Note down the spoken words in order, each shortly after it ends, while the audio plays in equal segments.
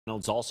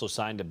McDonald's also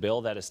signed a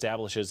bill that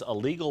establishes a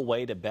legal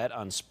way to bet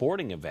on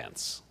sporting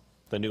events.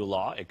 The new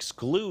law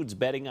excludes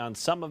betting on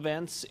some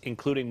events,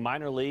 including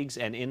minor leagues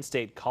and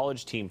in-state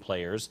college team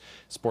players.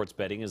 Sports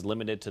betting is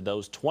limited to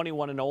those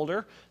 21 and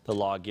older. The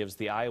law gives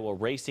the Iowa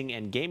Racing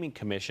and Gaming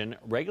Commission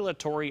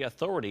regulatory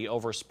authority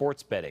over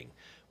sports betting.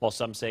 While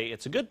some say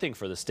it's a good thing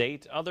for the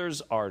state,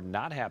 others are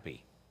not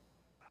happy.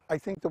 I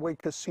think the way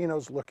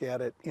casinos look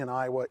at it in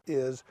Iowa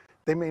is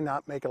they may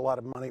not make a lot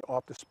of money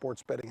off the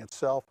sports betting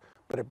itself,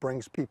 but it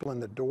brings people in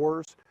the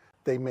doors.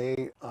 They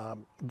may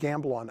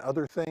gamble on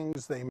other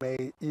things. They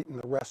may eat in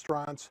the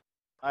restaurants.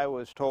 I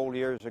was told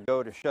years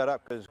ago to shut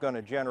up because it's going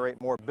to generate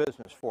more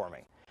business for me.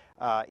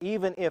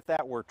 Even if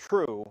that were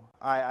true,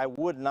 I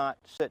would not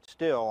sit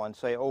still and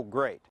say, oh,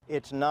 great.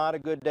 It's not a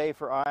good day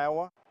for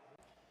Iowa.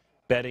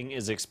 Betting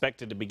is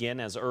expected to begin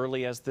as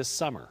early as this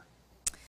summer.